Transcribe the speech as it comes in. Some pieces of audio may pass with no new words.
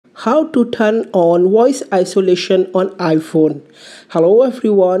How to turn on voice isolation on iPhone. Hello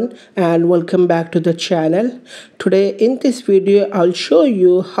everyone and welcome back to the channel. Today in this video I'll show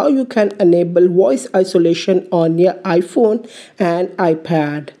you how you can enable voice isolation on your iPhone and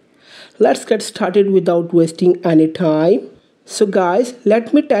iPad. Let's get started without wasting any time. So guys,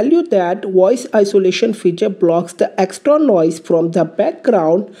 let me tell you that voice isolation feature blocks the extra noise from the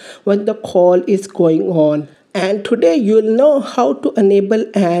background when the call is going on. And today you'll know how to enable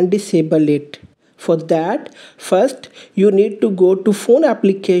and disable it. For that, first you need to go to phone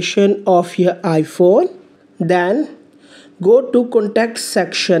application of your iPhone. Then go to contact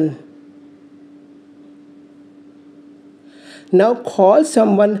section. Now call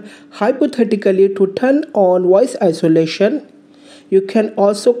someone hypothetically to turn on voice isolation. You can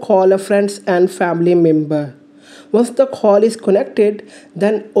also call a friend and family member. Once the call is connected,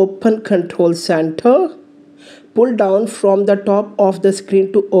 then open Control Center. Pull down from the top of the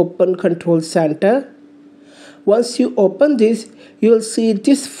screen to open Control Center. Once you open this, you will see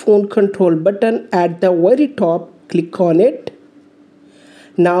this phone control button at the very top. Click on it.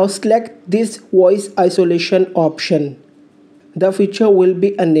 Now select this voice isolation option. The feature will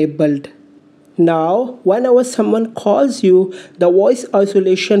be enabled. Now, whenever someone calls you, the voice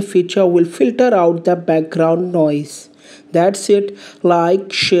isolation feature will filter out the background noise. That's it.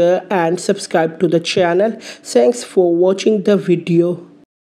 Like, share and subscribe to the channel. Thanks for watching the video.